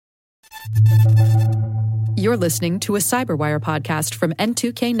You're listening to a CyberWire podcast from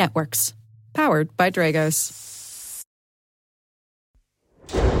N2K Networks, powered by Dragos.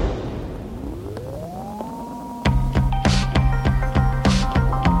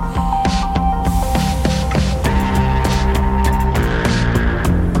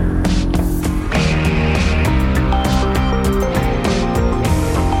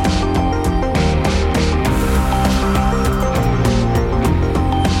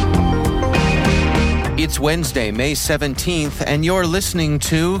 It's Wednesday, May 17th, and you're listening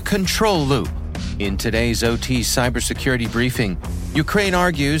to Control Loop. In today's OT cybersecurity briefing, Ukraine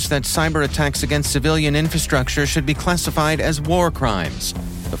argues that cyber attacks against civilian infrastructure should be classified as war crimes.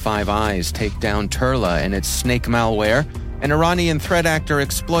 The Five Eyes take down Turla and its snake malware. An Iranian threat actor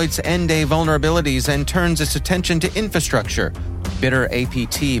exploits N-Day vulnerabilities and turns its attention to infrastructure. Bitter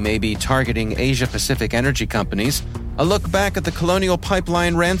APT may be targeting Asia-Pacific energy companies. A look back at the Colonial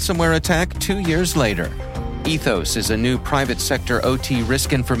Pipeline ransomware attack 2 years later. Ethos is a new private sector OT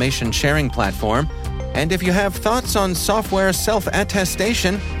risk information sharing platform. And if you have thoughts on software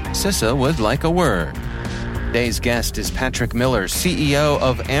self-attestation, CISA would like a word. Today's guest is Patrick Miller, CEO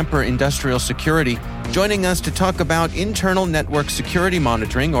of Amper Industrial Security, joining us to talk about internal network security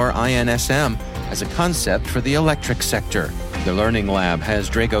monitoring, or INSM, as a concept for the electric sector. The Learning Lab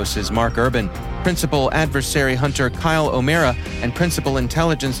has Dragos' Mark Urban, Principal Adversary Hunter Kyle O'Meara, and Principal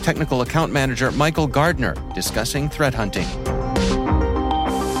Intelligence Technical Account Manager Michael Gardner discussing threat hunting.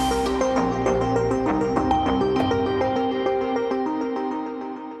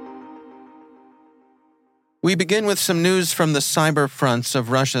 We begin with some news from the cyber fronts of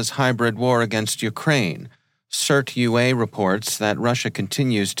Russia's hybrid war against Ukraine. CERT-UA reports that Russia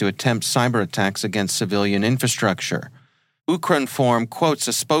continues to attempt cyber attacks against civilian infrastructure. Ukrinform quotes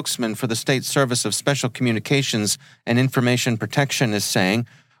a spokesman for the State Service of Special Communications and Information Protection as saying,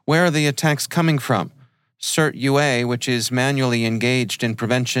 "Where are the attacks coming from?" CERT-UA, which is manually engaged in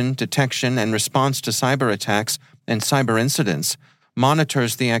prevention, detection, and response to cyber attacks and cyber incidents,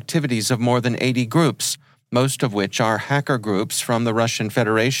 monitors the activities of more than 80 groups, most of which are hacker groups from the Russian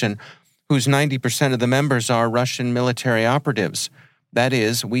Federation, whose 90% of the members are Russian military operatives. That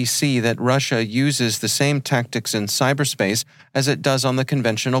is, we see that Russia uses the same tactics in cyberspace as it does on the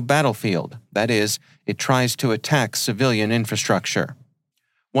conventional battlefield. That is, it tries to attack civilian infrastructure.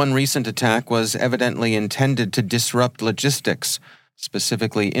 One recent attack was evidently intended to disrupt logistics,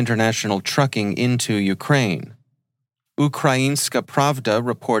 specifically international trucking into Ukraine. Ukrainska Pravda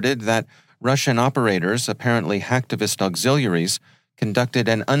reported that Russian operators, apparently hacktivist auxiliaries, conducted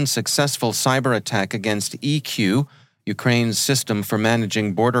an unsuccessful cyber attack against EQ, Ukraine's system for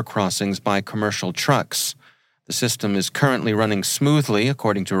managing border crossings by commercial trucks. The system is currently running smoothly,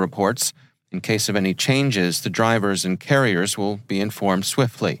 according to reports. In case of any changes, the drivers and carriers will be informed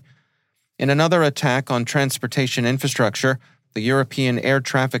swiftly. In another attack on transportation infrastructure, the European Air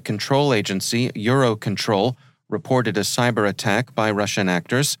Traffic Control Agency, Eurocontrol, reported a cyber attack by Russian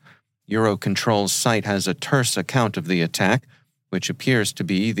actors. Eurocontrol's site has a terse account of the attack, which appears to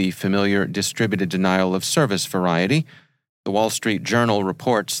be the familiar distributed denial of service variety. The Wall Street Journal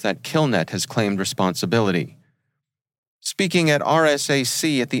reports that Killnet has claimed responsibility. Speaking at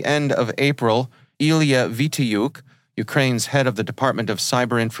RSAC at the end of April, Ilya Vitiuk, Ukraine's head of the Department of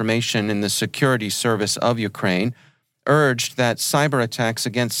Cyber Information in the Security Service of Ukraine, urged that cyber attacks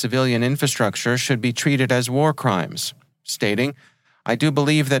against civilian infrastructure should be treated as war crimes, stating, "I do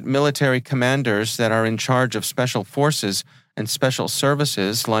believe that military commanders that are in charge of special forces and special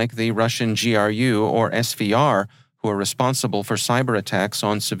services like the Russian GRU or SVR, who are responsible for cyber attacks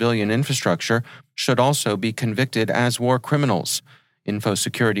on civilian infrastructure, should also be convicted as war criminals,"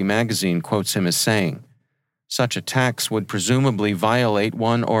 InfoSecurity magazine quotes him as saying. Such attacks would presumably violate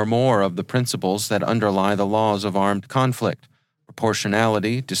one or more of the principles that underlie the laws of armed conflict: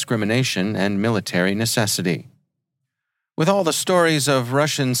 proportionality, discrimination, and military necessity. With all the stories of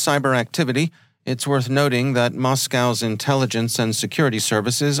Russian cyber activity, it's worth noting that Moscow's intelligence and security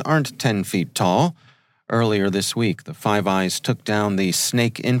services aren't 10 feet tall. Earlier this week, the Five Eyes took down the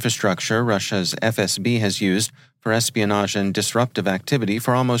snake infrastructure Russia's FSB has used for espionage and disruptive activity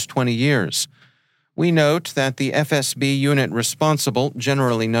for almost 20 years. We note that the FSB unit responsible,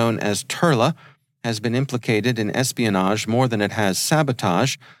 generally known as Turla, has been implicated in espionage more than it has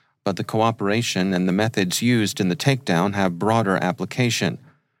sabotage, but the cooperation and the methods used in the takedown have broader application.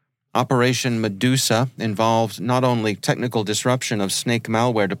 Operation Medusa involved not only technical disruption of snake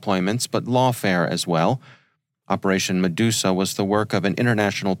malware deployments, but lawfare as well. Operation Medusa was the work of an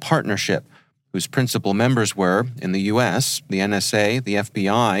international partnership whose principal members were, in the U.S., the NSA, the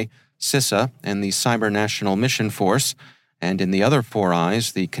FBI, CISA, and the Cyber National Mission Force, and in the other four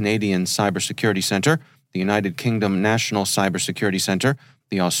eyes, the Canadian Cybersecurity Centre, the United Kingdom National Cybersecurity Centre,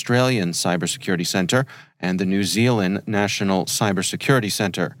 the Australian Cybersecurity Centre, and the New Zealand National Cybersecurity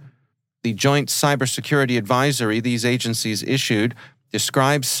Centre. The joint cybersecurity advisory these agencies issued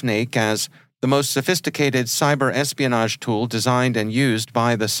describes Snake as the most sophisticated cyber espionage tool designed and used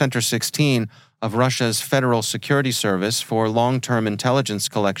by the Center 16 of Russia's Federal Security Service for long-term intelligence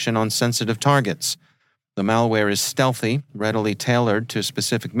collection on sensitive targets. The malware is stealthy, readily tailored to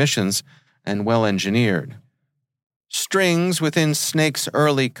specific missions, and well-engineered. Strings within Snake's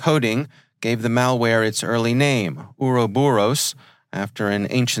early coding gave the malware its early name, Ouroboros, after an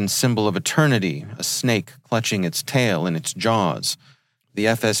ancient symbol of eternity, a snake clutching its tail in its jaws. The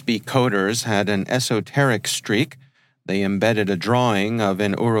FSB coders had an esoteric streak. They embedded a drawing of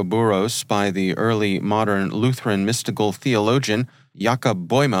an Ouroboros by the early modern Lutheran mystical theologian Jakob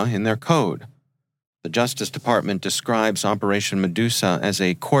Boehme in their code. The Justice Department describes Operation Medusa as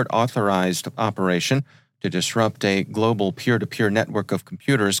a court-authorized operation to disrupt a global peer-to-peer network of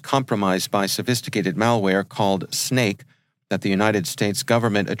computers compromised by sophisticated malware called Snake that the United States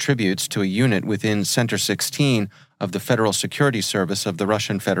government attributes to a unit within Center 16 of the Federal Security Service of the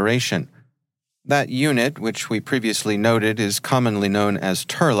Russian Federation. That unit, which we previously noted is commonly known as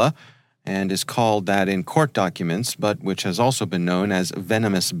Turla, and is called that in court documents, but which has also been known as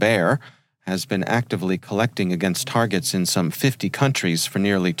Venomous Bear, has been actively collecting against targets in some 50 countries for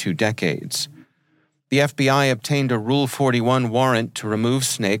nearly 2 decades. The FBI obtained a Rule 41 warrant to remove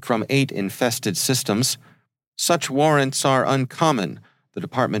Snake from 8 infested systems. Such warrants are uncommon. The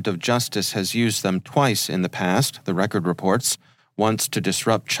Department of Justice has used them twice in the past, the record reports, once to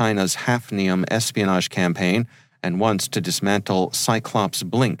disrupt China's Hafnium espionage campaign, and once to dismantle Cyclops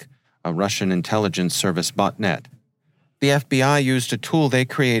Blink, a Russian intelligence service botnet. The FBI used a tool they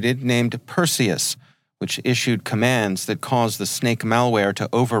created named Perseus, which issued commands that caused the Snake malware to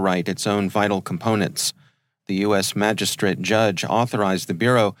overwrite its own vital components. The U.S. magistrate judge authorized the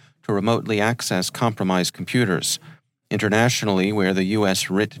Bureau to remotely access compromised computers. Internationally, where the U.S.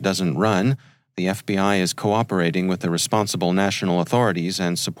 writ doesn't run, the FBI is cooperating with the responsible national authorities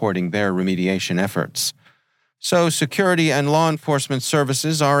and supporting their remediation efforts. So security and law enforcement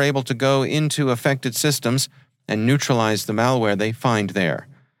services are able to go into affected systems and neutralize the malware they find there.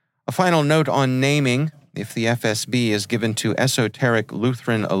 A final note on naming: if the FSB is given to esoteric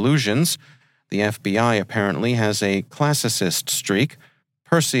Lutheran allusions, the FBI apparently has a classicist streak.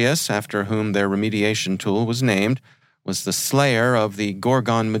 Perseus, after whom their remediation tool was named, was the slayer of the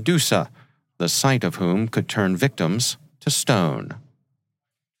Gorgon Medusa, the sight of whom could turn victims to stone.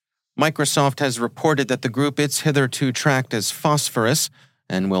 Microsoft has reported that the group it's hitherto tracked as Phosphorus,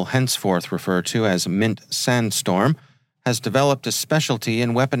 and will henceforth refer to as Mint Sandstorm, has developed a specialty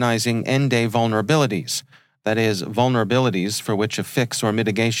in weaponizing end-day vulnerabilities, that is, vulnerabilities for which a fix or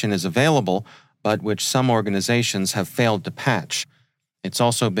mitigation is available, but which some organizations have failed to patch. It's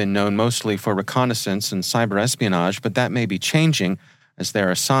also been known mostly for reconnaissance and cyber espionage, but that may be changing, as there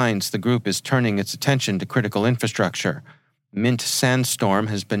are signs the group is turning its attention to critical infrastructure. Mint Sandstorm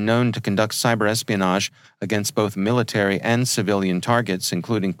has been known to conduct cyber espionage against both military and civilian targets,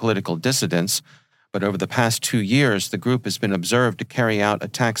 including political dissidents, but over the past 2 years, the group has been observed to carry out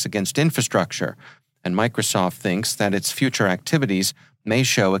attacks against infrastructure, and Microsoft thinks that its future activities may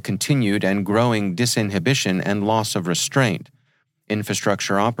show a continued and growing disinhibition and loss of restraint.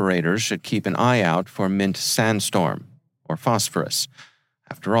 Infrastructure operators should keep an eye out for Mint Sandstorm, or Phosphorus.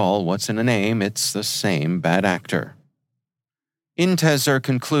 After all, what's in a name? It's the same bad actor. Intezer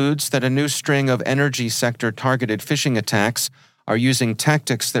concludes that a new string of energy sector targeted phishing attacks are using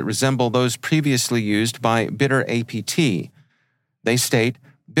tactics that resemble those previously used by Bitter APT. They state,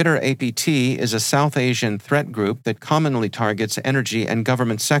 Bitter APT is a South Asian threat group that commonly targets energy and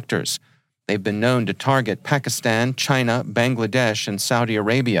government sectors. They've been known to target Pakistan, China, Bangladesh, and Saudi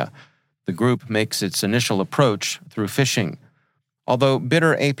Arabia. The group makes its initial approach through phishing. Although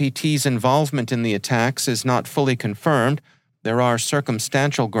Bitter APT's involvement in the attacks is not fully confirmed, there are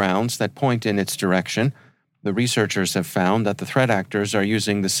circumstantial grounds that point in its direction. The researchers have found that the threat actors are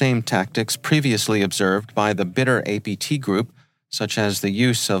using the same tactics previously observed by the Bitter APT group, such as the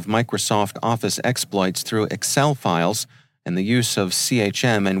use of Microsoft Office exploits through Excel files and the use of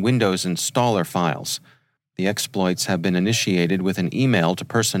CHM and Windows installer files. The exploits have been initiated with an email to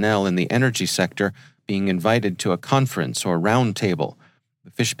personnel in the energy sector being invited to a conference or roundtable. The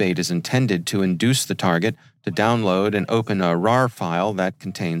phishbait is intended to induce the target to download and open a RAR file that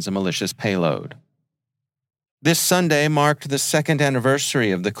contains a malicious payload. This Sunday marked the second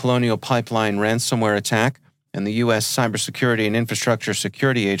anniversary of the Colonial Pipeline ransomware attack, and the U.S. Cybersecurity and Infrastructure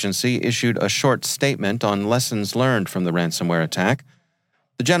Security Agency issued a short statement on lessons learned from the ransomware attack.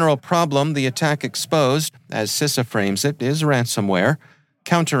 The general problem the attack exposed, as CISA frames it, is ransomware.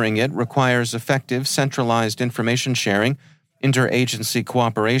 Countering it requires effective centralized information sharing, interagency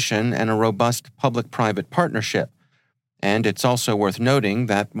cooperation, and a robust public-private partnership. And it's also worth noting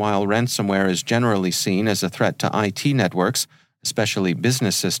that while ransomware is generally seen as a threat to IT networks, especially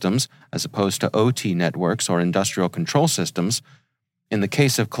business systems, as opposed to OT networks or industrial control systems, in the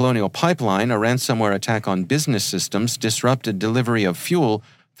case of Colonial Pipeline, a ransomware attack on business systems disrupted delivery of fuel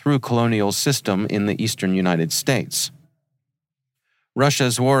through Colonial's system in the eastern United States.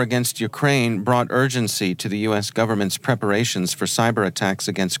 Russia's war against Ukraine brought urgency to the U.S. government's preparations for cyber attacks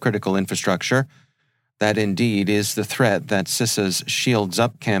against critical infrastructure. That indeed is the threat that CISA's Shields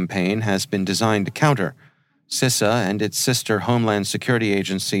Up campaign has been designed to counter. CISA and its sister Homeland Security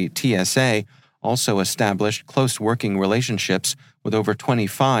Agency, TSA, also established close working relationships with over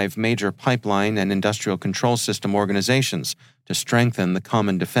 25 major pipeline and industrial control system organizations to strengthen the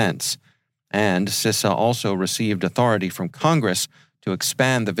common defense. And CISA also received authority from Congress to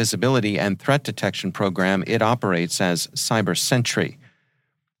expand the visibility and threat detection program it operates as Cyber Sentry.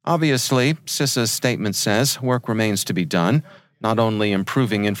 Obviously, CISA's statement says work remains to be done, not only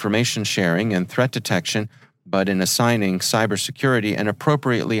improving information sharing and threat detection, but in assigning cybersecurity an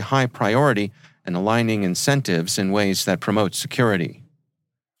appropriately high priority and aligning incentives in ways that promote security.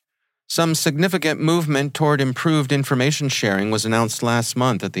 Some significant movement toward improved information sharing was announced last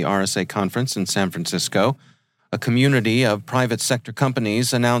month at the RSA conference in San Francisco. A community of private sector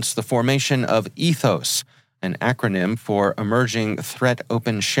companies announced the formation of Ethos, an acronym for Emerging Threat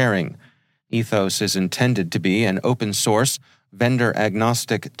Open Sharing. Ethos is intended to be an open-source,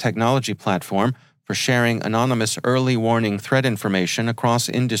 vendor-agnostic technology platform for sharing anonymous early warning threat information across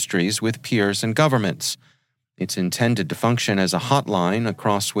industries with peers and governments. It's intended to function as a hotline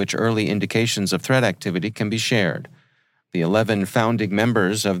across which early indications of threat activity can be shared. The 11 founding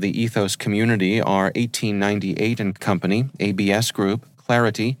members of the Ethos community are 1898 & Company, ABS Group,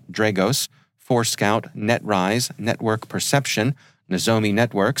 Clarity, Dragos, Forescout, NetRise, Network Perception, Nozomi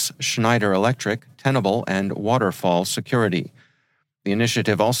Networks, Schneider Electric, Tenable, and Waterfall Security. The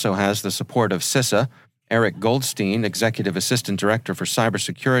initiative also has the support of CISA. Eric Goldstein, Executive Assistant Director for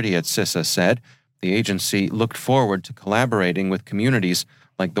Cybersecurity at CISA, said the agency looked forward to collaborating with communities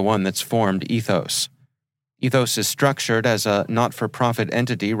like the one that's formed Ethos. Ethos is structured as a not-for-profit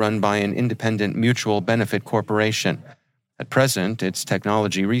entity run by an independent mutual benefit corporation. At present, its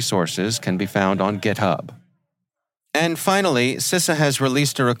technology resources can be found on GitHub. And finally, CISA has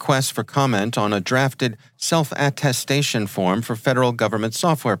released a request for comment on a drafted self-attestation form for federal government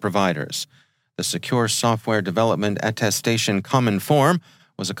software providers. The Secure Software Development Attestation Common Form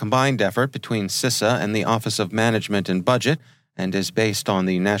was a combined effort between CISA and the Office of Management and Budget and is based on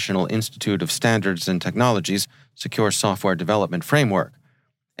the National Institute of Standards and Technology's Secure Software Development Framework.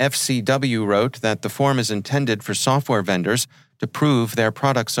 FCW wrote that the form is intended for software vendors to prove their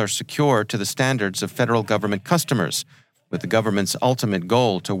products are secure to the standards of federal government customers, with the government's ultimate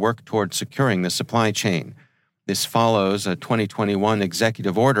goal to work toward securing the supply chain. This follows a 2021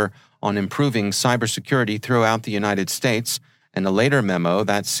 executive order on improving cybersecurity throughout the United States and a later memo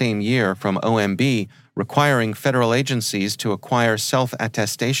that same year from OMB requiring federal agencies to acquire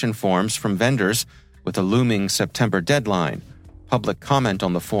self-attestation forms from vendors with a looming September deadline. Public comment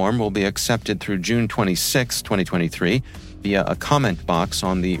on the form will be accepted through June 26, 2023, via a comment box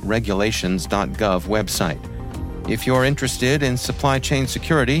on the regulations.gov website. If you're interested in supply chain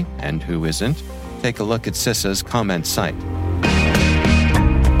security, and who isn't, take a look at CISA's comment site.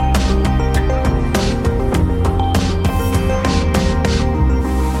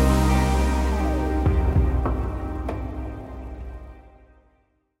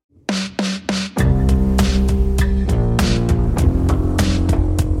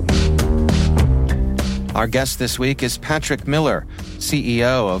 Our guest this week is Patrick Miller,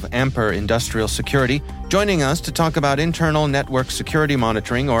 CEO of Amper Industrial Security, joining us to talk about internal network security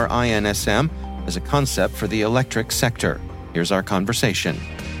monitoring, or INSM, as a concept for the electric sector. Here's our conversation.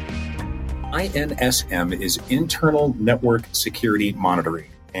 INSM is Internal Network Security Monitoring,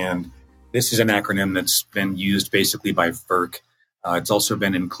 and this is an acronym that's been used basically by FERC. It's also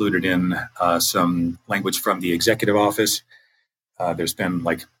been included in some language from the executive office. There's been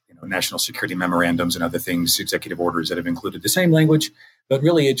national security memorandums and other things, executive orders that have included the same language, but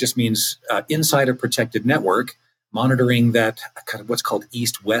really it just means inside a protected network, monitoring that kind of what's called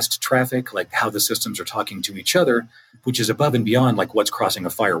east-west traffic, like how the systems are talking to each other, which is above and beyond like what's crossing a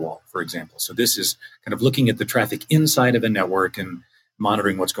firewall, for example. So this is kind of looking at the traffic inside of a network and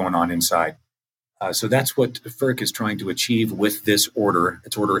monitoring what's going on inside. So that's what FERC is trying to achieve with this order.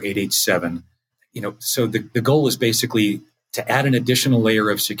 It's Order 887. So the goal is basically to add an additional layer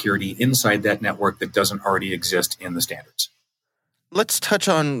of security inside that network that doesn't already exist in the standards. Let's touch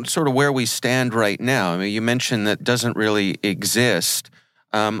on sort of where we stand right now. I mean, you mentioned that doesn't really exist.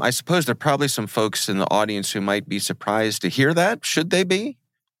 I suppose there are probably some folks in the audience who might be surprised to hear that. Should they be?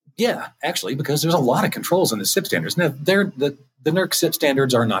 Yeah, actually, because there's a lot of controls in the SIP standards. Now, the NERC SIP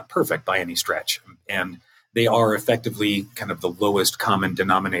standards are not perfect by any stretch, and they are effectively kind of the lowest common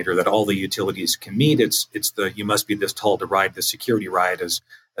denominator that all the utilities can meet. It's the you must be this tall to ride the security ride as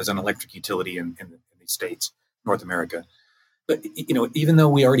an electric utility in the States, North America. But even though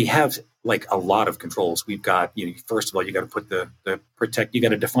we already have like a lot of controls, we've got first of all you got to put the protect. You got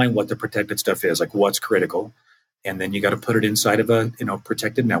to define what the protected stuff is, like what's critical. And then you got to put it inside of a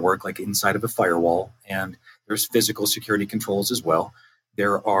protected network, like inside of a firewall. And there's physical security controls as well.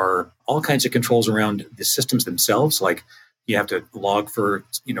 There are all kinds of controls around the systems themselves, like you have to log for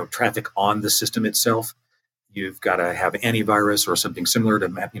traffic on the system itself. You've got to have antivirus or something similar to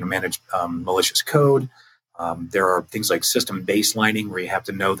manage malicious code. There are things like system baselining, where you have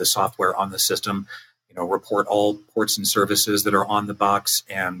to know the software on the system. Report all ports and services that are on the box,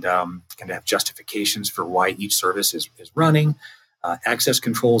 and can have justifications for why each service is running. Access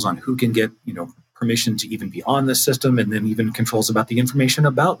controls on who can get permission to even be on the system, and then even controls about the information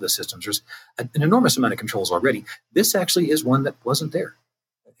about the systems. There's an enormous amount of controls already. This actually is one that wasn't there,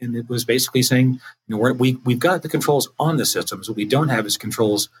 and it was basically saying we've got the controls on the systems. What we don't have is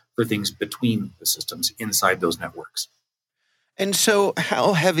controls for things between the systems inside those networks. And so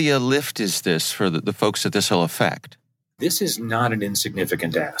how heavy a lift is this for the folks that this will affect? This is not an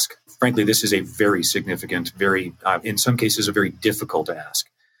insignificant ask. Frankly, this is a very significant, in some cases, a very difficult ask.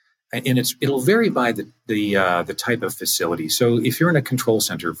 And it'll vary by the type of facility. So if you're in a control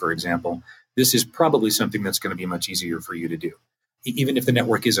center, for example, this is probably something that's going to be much easier for you to do. Even if the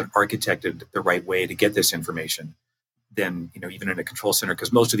network isn't architected the right way to get this information, then, even in a control center,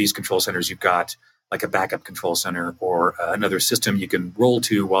 because most of these control centers, you've got like a backup control center or another system you can roll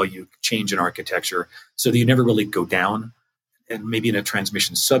to while you change an architecture so that you never really go down. And maybe in a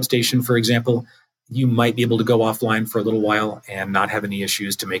transmission substation, for example, you might be able to go offline for a little while and not have any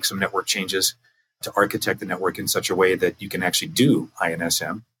issues to make some network changes to architect the network in such a way that you can actually do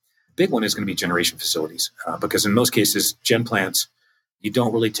INSM. Big one is going to be generation facilities, because in most cases, gen plants, you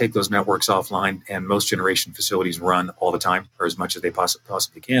don't really take those networks offline, and most generation facilities run all the time, or as much as they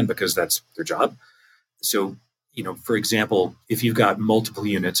possibly can, because that's their job. So, for example, if you've got multiple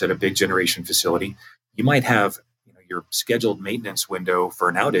units at a big generation facility, you might have your scheduled maintenance window for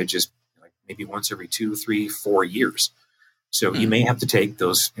an outage is like maybe once every 2, 3, 4 years. So you may have to take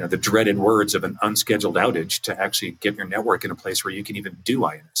those, the dreaded words of an unscheduled outage to actually get your network in a place where you can even do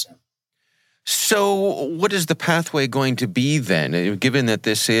INSM. So what is the pathway going to be then? Given that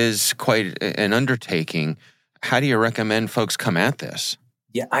this is quite an undertaking, how do you recommend folks come at this?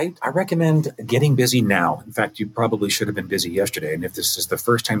 Yeah, I recommend getting busy now. In fact, you probably should have been busy yesterday. And if this is the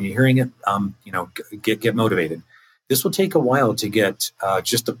first time you're hearing it, get motivated. This will take a while to get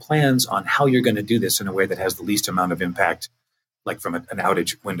just the plans on how you're going to do this in a way that has the least amount of impact, like from an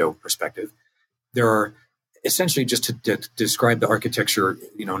outage window perspective. There are essentially, just to describe the architecture,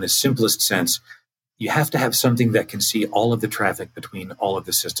 in the simplest sense, you have to have something that can see all of the traffic between all of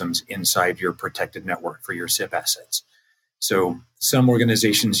the systems inside your protected network for your SIP assets. So some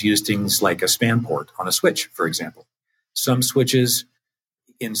organizations use things like a span port on a switch, for example. Some switches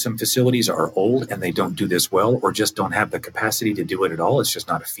in some facilities are old and they don't do this well, or just don't have the capacity to do it at all. It's just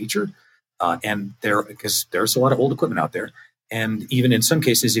not a feature. And because there's a lot of old equipment out there. And even in some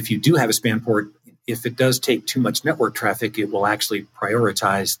cases, if you do have a span port, if it does take too much network traffic, it will actually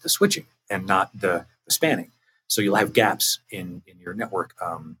prioritize the switching and not the spanning. So you'll have gaps in your network,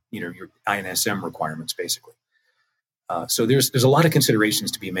 your INSM requirements, basically. So there's a lot of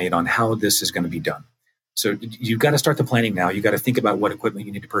considerations to be made on how this is going to be done. So you've got to start the planning now. You've got to think about what equipment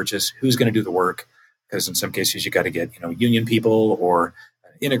you need to purchase, who's going to do the work, because in some cases you got to get union people or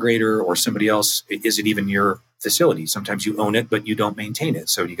an integrator or somebody else. Is it even your facility? Sometimes you own it, but you don't maintain it.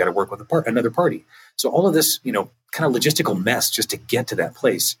 So you got to work with another party. So all of this, kind of logistical mess just to get to that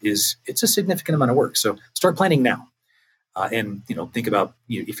place it's a significant amount of work. So start planning now, and think about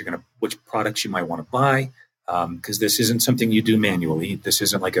if you're which products you might want to buy, because this isn't something you do manually. This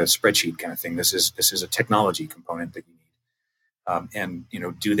isn't like a spreadsheet kind of thing. This is a technology component that you need.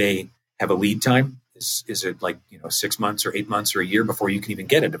 And do they have a lead time? Is it like 6 months or 8 months or a year before you can even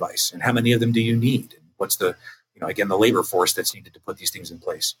get a device? And how many of them do you need? And what's the again, the labor force that's needed to put these things in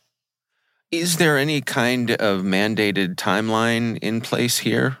place? Is there any kind of mandated timeline in place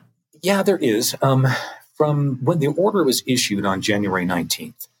here? Yeah, there is. From when the order was issued on January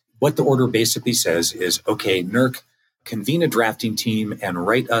 19th, what the order basically says is, okay, NERC, convene a drafting team and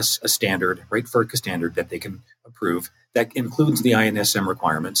write us a standard, write FERC a standard that they can approve that includes the INSM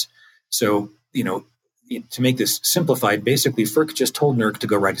requirements. So, to make this simplified, basically FERC just told NERC to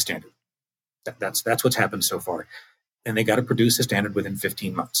go write a standard. That's what's happened so far. And they got to produce a standard within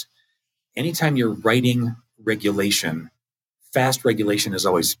 15 months. Anytime you're writing regulation, fast regulation is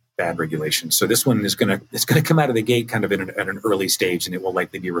always bad regulation. So this one is going to come out of the gate kind of at an early stage, and it will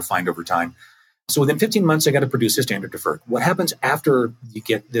likely be refined over time. So within 15 months, I got to produce a standard to FERC. What happens after you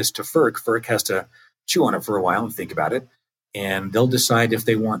get this to FERC? FERC has to chew on it for a while and think about it, and they'll decide if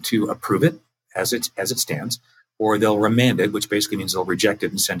they want to approve it as it stands, or they'll remand it, which basically means they'll reject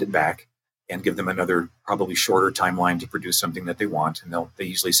it and send it back and give them another probably shorter timeline to produce something that they want. And they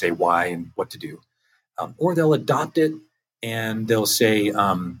usually say why and what to do. Or they'll adopt it and they'll say,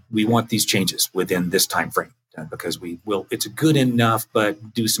 we want these changes within this time frame because it's good enough,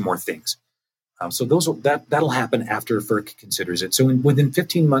 but do some more things. So that'll happen after FERC considers it. So within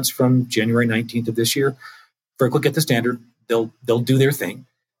 15 months from January 19th of this year, FERC will get the standard. They'll do their thing.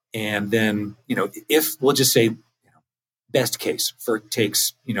 And then, if we'll just say, best case, FERC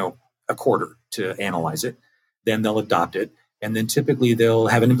takes, a quarter to analyze it, then they'll adopt it. And then typically they'll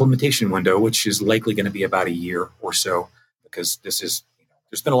have an implementation window, which is likely going to be about a year or so, because there's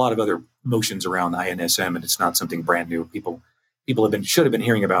been a lot of other motions around INSM, and it's not something brand new. People should have been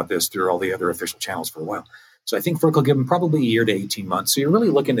hearing about this through all the other official channels for a while. So I think FERC will give them probably a year to 18 months. So you're really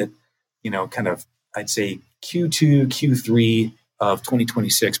looking at, kind of, I'd say Q2, Q3 of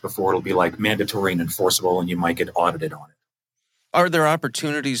 2026 before it'll be like mandatory and enforceable, and you might get audited on it. Are there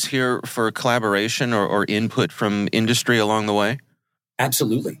opportunities here for collaboration or input from industry along the way?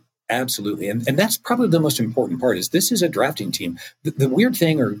 Absolutely. And that's probably the most important part is this is a drafting team. The weird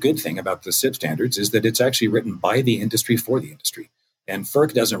thing or good thing about the SIP standards is that it's actually written by the industry for the industry. And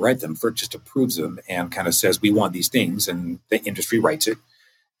FERC doesn't write them. FERC just approves them and kind of says, we want these things. And the industry writes it,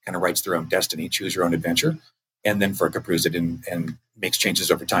 kind of writes their own destiny, choose your own adventure. And then FERC approves it and makes changes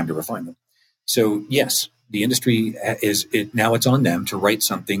over time to refine them. So yes, the industry now it's on them to write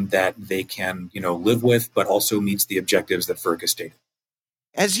something that they can, live with, but also meets the objectives that FERC has stated.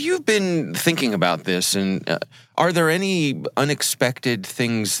 As you've been thinking about this, and are there any unexpected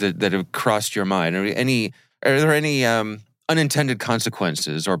things that have crossed your mind? Are there any unintended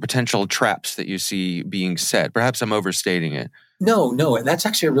consequences or potential traps that you see being set? Perhaps I'm overstating it. No, that's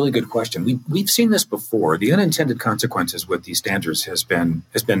actually a really good question. We've seen this before. The unintended consequences with these standards has been,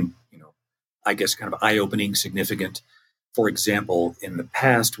 I guess, kind of eye-opening, significant. For example, in the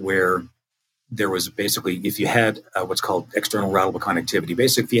past where there was basically, if you had what's called external routable connectivity,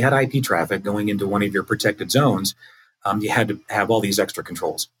 basically if you had IP traffic going into one of your protected zones, you had to have all these extra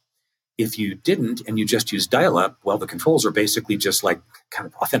controls. If you didn't and you just used dial-up, well, the controls are basically just like kind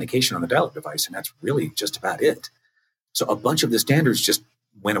of authentication on the dial-up device, and that's really just about it. So a bunch of the standards just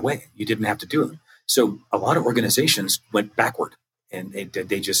went away. You didn't have to do them. So a lot of organizations went backward. And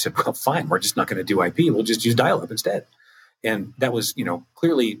they just said, well, fine, we're just not going to do IP. We'll just use dial-up instead. And that was,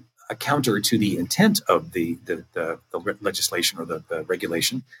 clearly a counter to the intent of the legislation or the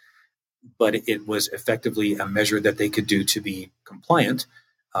regulation. But it was effectively a measure that they could do to be compliant.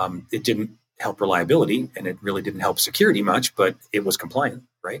 It didn't help reliability, and it really didn't help security much, but it was compliant,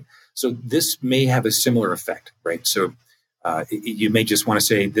 right? So this may have a similar effect, right? So you may just want to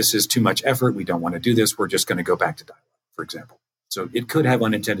say, this is too much effort. We don't want to do this. We're just going to go back to dial-up, for example. So it could have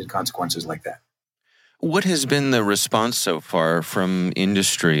unintended consequences like that. What has been the response so far from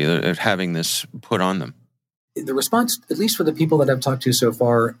industry of having this put on them? The response, at least for the people that I've talked to so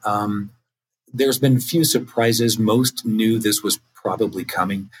far, there's been few surprises. Most knew this was probably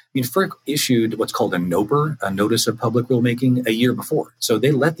coming. I mean, FERC issued what's called a NOPR, a Notice of Public Rulemaking, a year before. So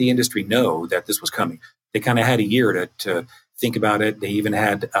they let the industry know that this was coming. They kind of had a year to think about it. They even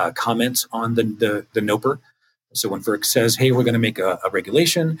had comments on the NOPR. So when FERC says, hey, we're going to make a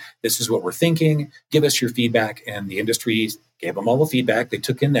regulation, this is what we're thinking, give us your feedback. And the industry gave them all the feedback. They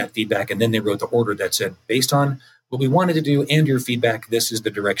took in that feedback, and then they wrote the order that said, based on what we wanted to do and your feedback, this is the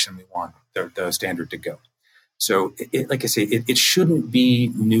direction we want the standard to go. So like I say, it shouldn't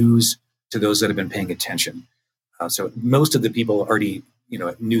be news to those that have been paying attention. So most of the people already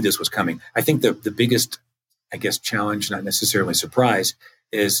knew this was coming. I think the biggest, I guess, challenge, not necessarily surprise,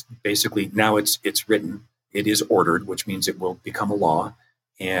 is basically now it's written. It is ordered, which means it will become a law.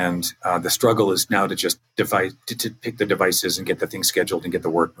 And the struggle is now to just to pick the devices and get the thing scheduled and get the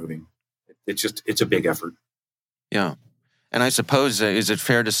work moving. It's a big effort. Yeah. And I suppose, is it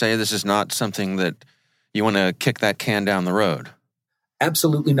fair to say this is not something that you want to kick that can down the road?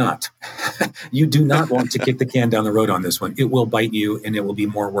 Absolutely not. You do not want to kick the can down the road on this one. It will bite you, and it will be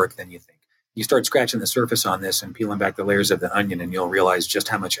more work than you think. You start scratching the surface on this and peeling back the layers of the onion, and you'll realize just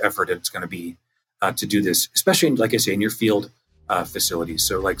how much effort it's going to be to do this, especially, like I say, in your field facilities,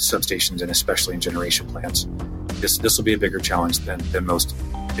 so like substations and especially in generation plants. This will be a bigger challenge than most.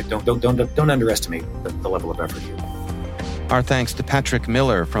 Don't underestimate the level of effort here. Our thanks to Patrick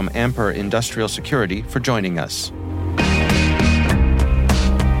Miller from Amper Industrial Security for joining us.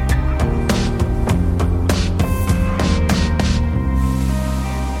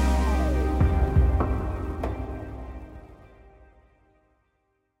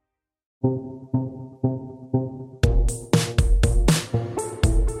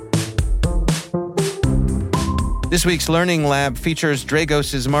 This week's Learning Lab features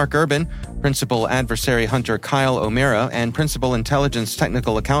Dragos' Mark Urban, Principal Adversary Hunter Kyle O'Meara, and Principal Intelligence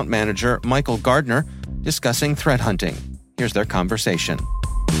Technical Account Manager Michael Gardner discussing threat hunting. Here's their conversation.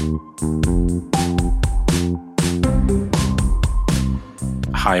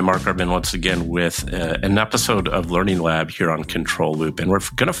 Hi, Mark Urban once again with an episode of Learning Lab here on Control Loop, and we're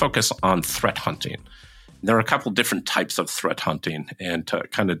going to focus on threat hunting. There are a couple different types of threat hunting, and to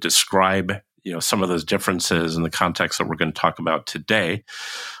kind of describe some of those differences in the context that we're going to talk about today,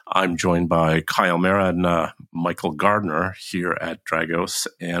 I'm joined by Kyle O'Meara and Michael Gardner here at Dragos,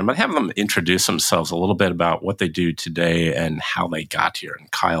 and I'm going to have them introduce themselves a little bit about what they do today and how they got here. And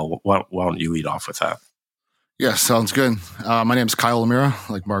Kyle, why don't you lead off with that? Yeah, sounds good. My name is Kyle O'Meara,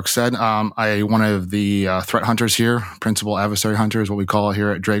 like Mark said. I'm one of the threat hunters here, principal adversary hunters, what we call it here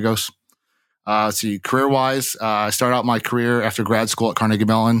at Dragos. Career-wise, I started out my career after grad school at Carnegie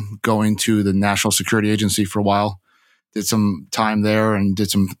Mellon, going to the National Security Agency for a while. Did some time there and did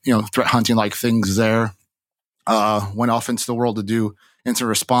some, threat hunting-like things there. Went off into the world to do incident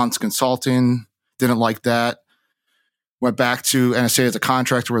response consulting. Didn't like that. Went back to NSA as a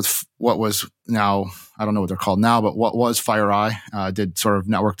contractor with what was now, I don't know what they're called now, but what was FireEye. Did sort of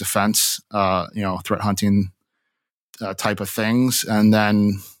network defense, threat hunting type of things. And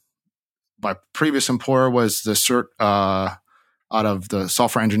then my previous employer was the CERT out of the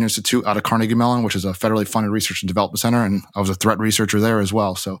Software Engineering Institute out of Carnegie Mellon, which is a federally funded research and development center. And I was a threat researcher there as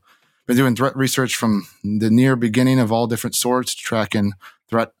well. So been doing threat research from the near beginning of all different sorts, tracking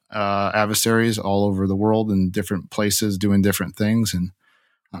threat adversaries all over the world in different places, doing different things. And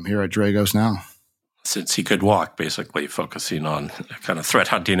I'm here at Dragos now. Since he could walk, basically focusing on kind of threat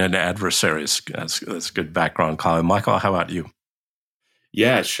hunting and adversaries. That's good background, Kyle. Michael, how about you?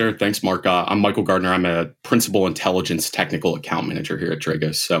 Yeah, sure. Thanks, Mark. I'm Michael Gardner. I'm a Principal Intelligence Technical Account Manager here at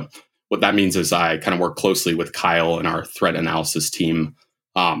Dragos. So what that means is I kind of work closely with Kyle and our threat analysis team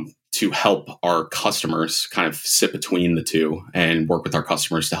to help our customers kind of sit between the two and work with our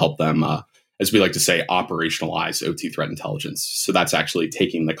customers to help them, as we like to say, operationalize OT threat intelligence. So that's actually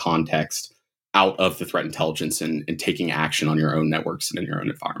taking the context out of the threat intelligence and taking action on your own networks and in your own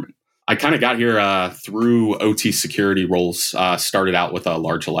environment. I kind of got here through OT security roles. Started out with a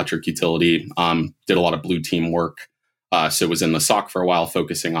large electric utility, did a lot of blue team work. So was in the SOC for a while,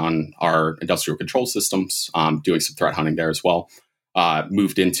 focusing on our industrial control systems, doing some threat hunting there as well.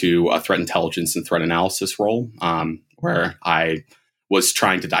 Moved into a threat intelligence and threat analysis role, where I was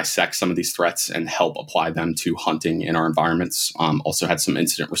trying to dissect some of these threats and help apply them to hunting in our environments. Also had some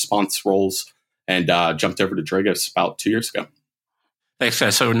incident response roles and jumped over to Dragos about 2 years ago. Thanks,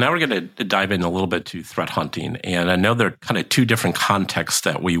 guys. So now we're going to dive in a little bit to threat hunting. And I know there are kind of two different contexts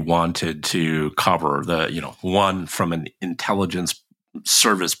that we wanted to cover. One from an intelligence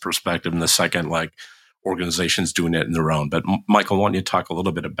service perspective, and the second, like organizations doing it in their own. But Michael, why don't you talk a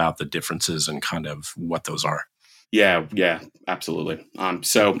little bit about the differences and kind of what those are? Yeah, absolutely.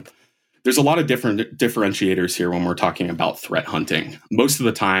 So there's a lot of different differentiators here when we're talking about threat hunting. Most of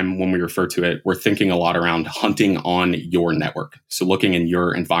the time when we refer to it, we're thinking a lot around hunting on your network. So looking in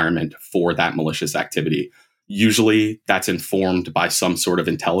your environment for that malicious activity. Usually that's informed by some sort of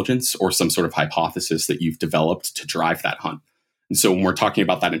intelligence or some sort of hypothesis that you've developed to drive that hunt. And so when we're talking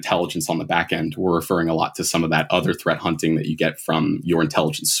about that intelligence on the back end, we're referring a lot to some of that other threat hunting that you get from your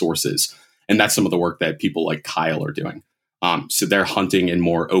intelligence sources. And that's some of the work that people like Kyle are doing. So they're hunting in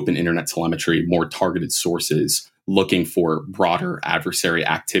more open internet telemetry, more targeted sources, looking for broader adversary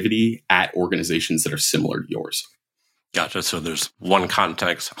activity at organizations that are similar to yours. Gotcha. So there's one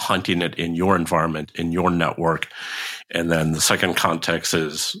context, hunting it in your environment, in your network. And then the second context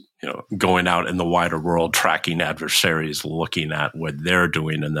is, going out in the wider world, tracking adversaries, looking at what they're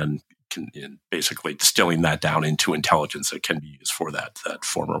doing, and then basically distilling that down into intelligence that can be used for that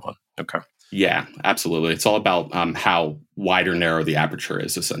former one. Okay. Yeah, absolutely. It's all about how wide or narrow the aperture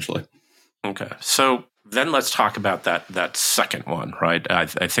is, essentially. Okay. So then let's talk about that second one, right? I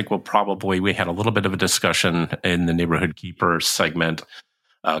think we had a little bit of a discussion in the Neighborhood Keeper segment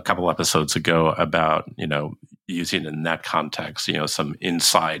a couple episodes ago about, using in that context, some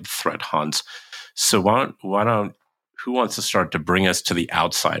inside threat hunts. So why don't who wants to start to bring us to the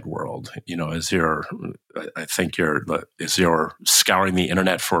outside world? As you're scouring the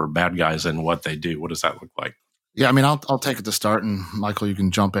internet for bad guys and what they do. What does that look like? Yeah, I mean, I'll take it to start, and Michael, you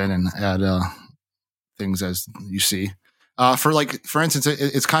can jump in and add things as you see. For instance,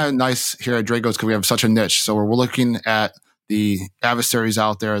 it's kind of nice here at Dragos because we have such a niche. So we're looking at the adversaries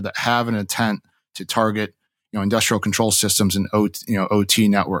out there that have an intent to target, industrial control systems and OT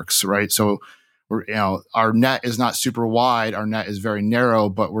networks, right? So our net is not super wide. Our net is very narrow,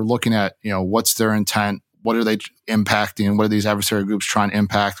 but we're looking at, what's their intent? What are they impacting? What are these adversary groups trying to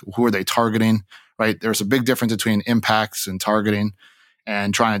impact? Who are they targeting? Right? There's a big difference between impacts and targeting,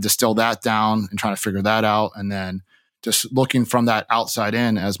 and trying to distill that down and trying to figure that out. And then just looking from that outside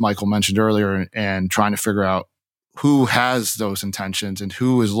in, as Michael mentioned earlier, and trying to figure out who has those intentions and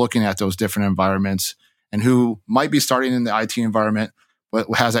who is looking at those different environments and who might be starting in the IT environment, but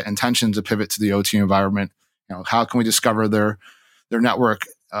has that intention to pivot to the OT environment. How can we discover their network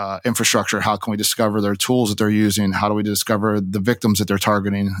infrastructure? How can we discover their tools that they're using? How do we discover the victims that they're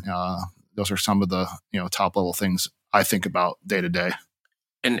targeting? Those are some of the top level things I think about day to day.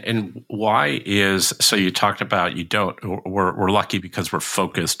 And why is so? You talked about we're lucky because we're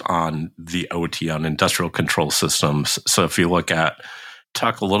focused on the OT, on industrial control systems. So if you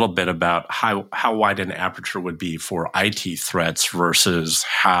talk a little bit about how wide an aperture would be for IT threats versus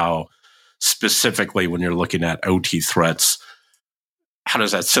how specifically when you're looking at OT threats, how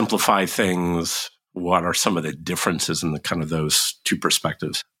does that simplify things? What are some of the differences in the kind of those two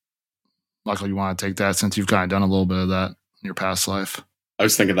perspectives? Michael, you want to take that since you've kind of done a little bit of that in your past life? I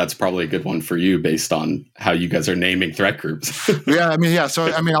was thinking that's probably a good one for you based on how you guys are naming threat groups. Yeah. So,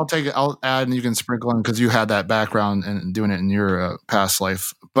 I'll take it. I'll add and you can sprinkle in because you had that background and doing it in your past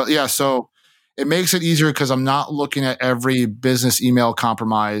life. But yeah, so it makes it easier because I'm not looking at every business email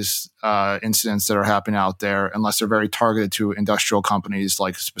compromise incidents that are happening out there unless they're very targeted to industrial companies,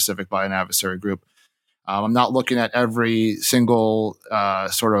 like specific by an adversary group. I'm not looking at every single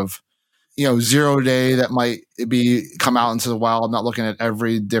sort of 0 day that might come out into the wild. I'm not looking at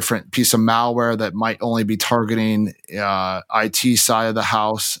every different piece of malware that might only be targeting IT side of the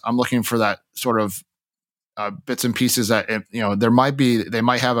house. I'm looking for that sort of bits and pieces that they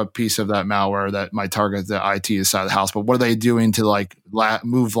might have a piece of that malware that might target the IT side of the house. But what are they doing to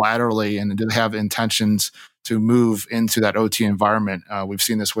move laterally, and do they have intentions to move into that OT environment? We've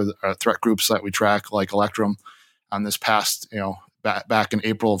seen this with threat groups that we track, like Electrum, on this past back in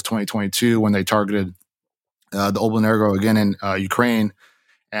April of 2022 when they targeted the Oblenergo again in Ukraine,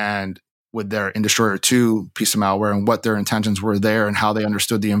 and with their Indestroyer 2 piece of malware, and what their intentions were there and how they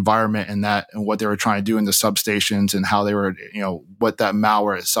understood the environment and what they were trying to do in the substations and how they were, what that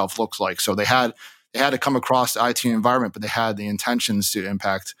malware itself looks like. So they had to come across the IT environment, but they had the intentions to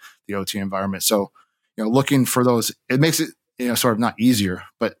impact the OT environment. So, looking for those, it makes it, sort of not easier,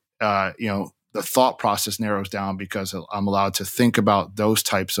 but, the thought process narrows down because I'm allowed to think about those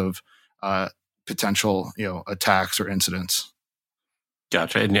types of potential, attacks or incidents.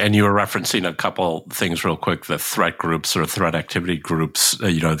 Gotcha. And you were referencing a couple things real quick, the threat groups or threat activity groups,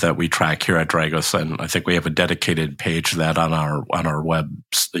 that we track here at Dragos. And I think we have a dedicated page that on our web,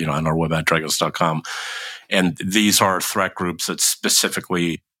 on our web at dragos.com. And these are threat groups that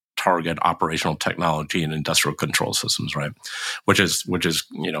specifically target operational technology and industrial control systems, right? Which is,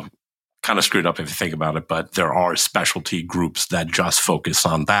 kind of screwed up if you think about it, but there are specialty groups that just focus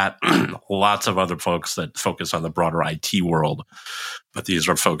on that. Lots of other folks that focus on the broader IT world, but these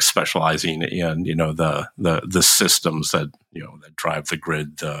are folks specializing in, the systems that, that drive the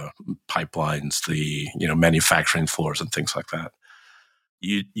grid, the pipelines, the, manufacturing floors and things like that.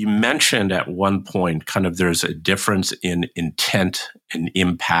 You mentioned at one point kind of there's a difference in intent and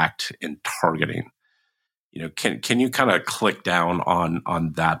impact in targeting. Can you kind of click down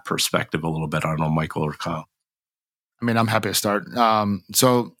on that perspective a little bit? I don't know, Michael or Kyle. I'm happy to start.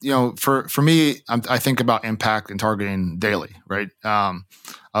 So, for me, I think about impact and targeting daily, right? I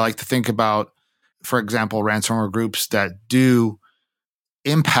like to think about, for example, ransomware groups that do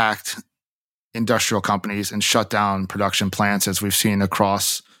impact industrial companies and shut down production plants, as we've seen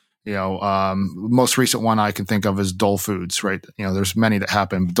across, most recent one I can think of is Dole Foods, right? There's many that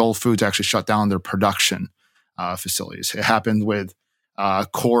happen. Dole Foods actually shut down their production facilities. It happened with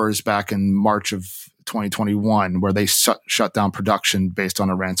Coors back in March of 2021, where they shut down production based on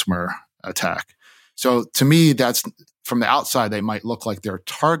a ransomware attack. So to me, that's from the outside, they might look like they're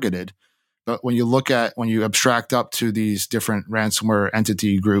targeted, But when you abstract up to these different ransomware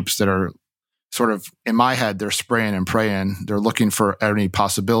entity groups that are sort of, in my head, they're spraying and praying. They're looking for any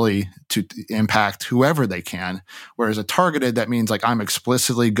possibility to impact whoever they can. Whereas a targeted, that means like I'm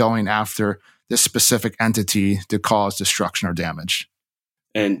explicitly going after this specific entity to cause destruction or damage.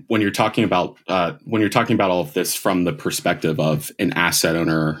 And when you're talking about all of this from the perspective of an asset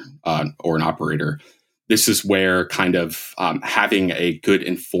owner or an operator, this is where kind of having a good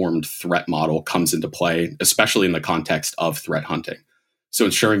informed threat model comes into play, especially in the context of threat hunting. So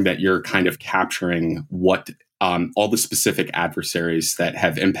ensuring that you're kind of capturing what all the specific adversaries that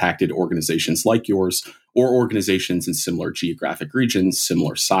have impacted organizations like yours or organizations in similar geographic regions,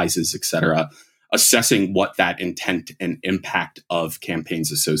 similar sizes, et cetera, assessing what that intent and impact of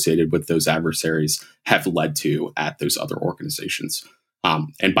campaigns associated with those adversaries have led to at those other organizations.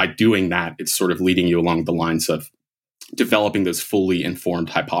 And by doing that, it's sort of leading you along the lines of developing those fully informed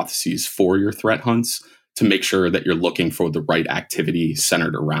hypotheses for your threat hunts to make sure that you're looking for the right activity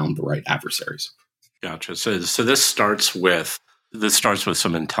centered around the right adversaries. Gotcha. So this starts with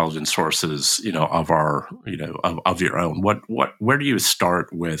some intelligence sources, of our, of your own. Where do you start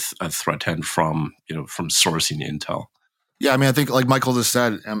with a threat hunt from sourcing intel? Yeah, I mean, I think like Michael just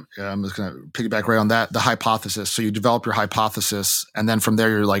said, I'm just going to piggyback right on that, the hypothesis. So you develop your hypothesis, and then from there,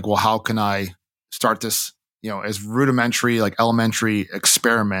 you're like, well, how can I start this, as rudimentary, like elementary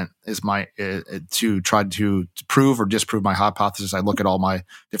experiment is to try to prove or disprove my hypothesis. I look at all my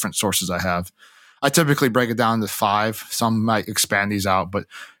different sources I have. I typically break it down to 5. Some might expand these out, but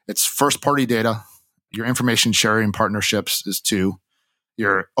it's first party data. Your information sharing partnerships is 2.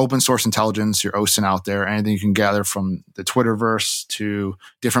 Your open source intelligence, your OSINT out there, anything you can gather from the Twitterverse to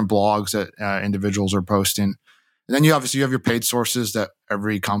different blogs that individuals are posting. And then you have your paid sources that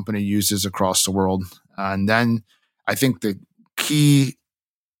every company uses across the world. And then I think the key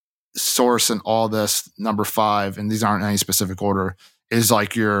source in all this, number 5, and these aren't in any specific order, is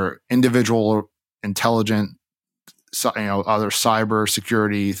like your individual intelligent, other cyber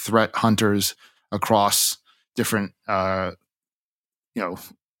security threat hunters across different,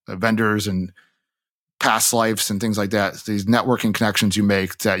 vendors and past lives and things like that. These networking connections you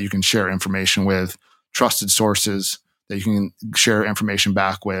make that you can share information with, trusted sources that you can share information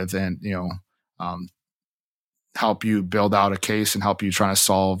back with, and help you build out a case and help you try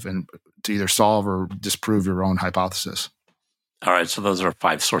to either solve or disprove your own hypothesis. All right, so those are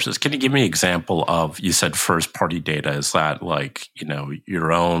 5 sources. Can you give me an example of, you said first party data? Is that like,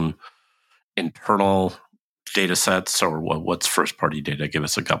 your own internal data sets, or what's first party data? Give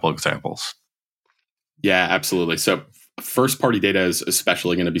us a couple examples. Yeah, absolutely. So first party data is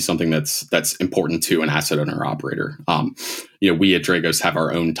especially going to be something that's important to an asset owner or operator. We at Dragos have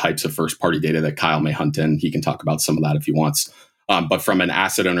our own types of first party data that Kyle may hunt in. He can talk about some of that if he wants. But from an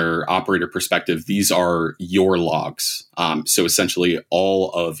asset owner operator perspective, these are your logs. So essentially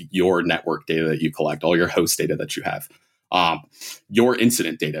all of your network data that you collect, all your host data that you have, your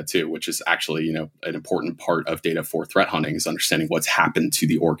incident data too, which is actually, an important part of data for threat hunting, is understanding what's happened to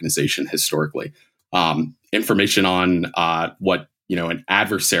the organization historically. Information on what an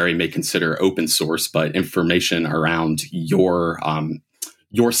adversary may consider open source, but information around your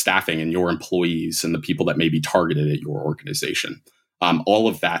staffing and your employees and the people that may be targeted at your organization. All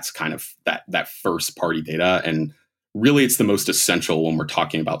of that's kind of that first party data, and really it's the most essential when we're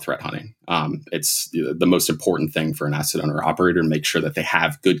talking about threat hunting. It's the most important thing for an asset owner or operator to make sure that they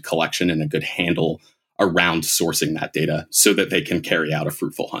have good collection and a good handle around sourcing that data so that they can carry out a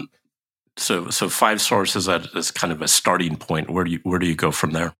fruitful hunt. So 5 sources as kind of a starting point. Where do you go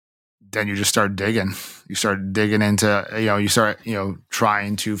from there? Then you just start digging. You start digging into, you start,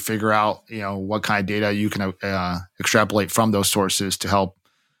 trying to figure out, what kind of data you can extrapolate from those sources to help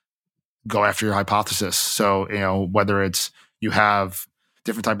go after your hypothesis. So, whether it's you have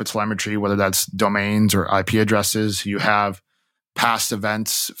different type of telemetry, whether that's domains or IP addresses, you have past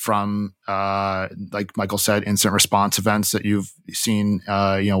events from, like Michael said, incident response events that you've seen,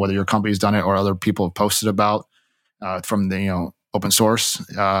 whether your company's done it or other people have posted about from the, open source.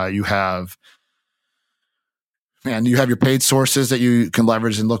 You have your paid sources that you can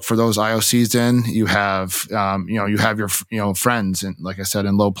leverage and look for those IOCs in. You have, you have your, friends, and like I said,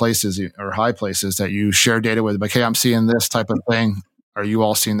 in low places or high places that you share data with. Like, hey, I'm seeing this type of thing. Are you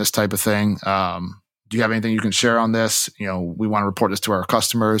all seeing this type of thing? Do you have anything you can share on this? We want to report this to our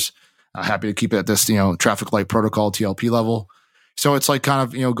customers. Happy to keep it at this, traffic light protocol TLP level. So it's like kind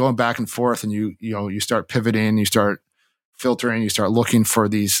of, going back and forth, and you start pivoting, you start filtering, you start looking for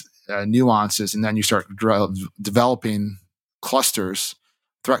these nuances, and then you start developing clusters,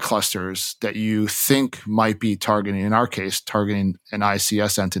 threat clusters that you think might be targeting, in our case, targeting an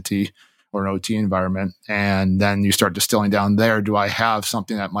ICS entity or an OT environment. And then you start distilling down there. Do I have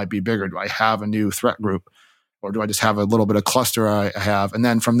something that might be bigger? Do I have a new threat group? Or do I just have a little bit of cluster I have? And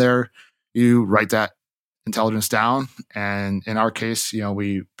then from there, you write that intelligence down. And in our case,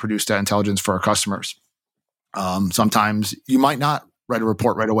 we produce that intelligence for our customers. Sometimes you might not write a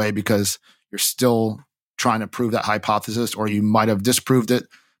report right away because you're still trying to prove that hypothesis, or you might have disproved it,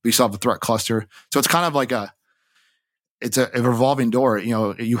 but you still have a threat cluster. So it's kind of like it's a revolving door.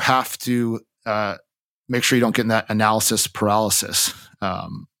 You have to make sure you don't get in that analysis paralysis,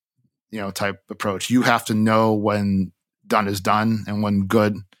 type approach. You have to know when done is done and when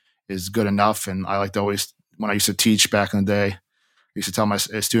good is good enough. And I like to always, when I used to teach back in the day, I used to tell my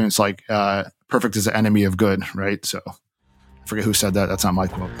students perfect is the enemy of good, right? So I forget who said that. That's not my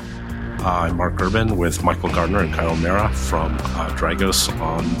quote. I'm Mark Urban with Michael Gardner and Kyle O'Meara from Dragos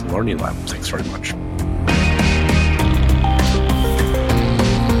on Learning Lab. Thanks very much.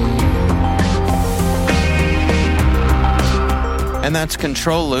 And that's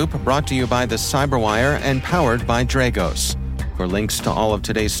Control Loop, brought to you by the Cyberwire and powered by Dragos. For links to all of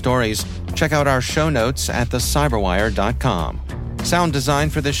today's stories, check out our show notes at thecyberwire.com. Sound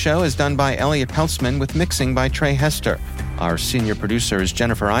design for this show is done by Elliot Peltzman with mixing by Trey Hester. Our senior producer is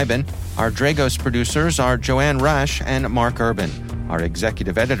Jennifer Iben. Our Dragos producers are Joanne Rash and Mark Urban. Our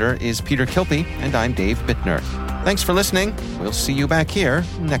executive editor is Peter Kilpie, and I'm Dave Bittner. Thanks for listening. We'll see you back here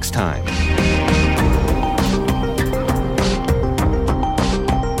next time.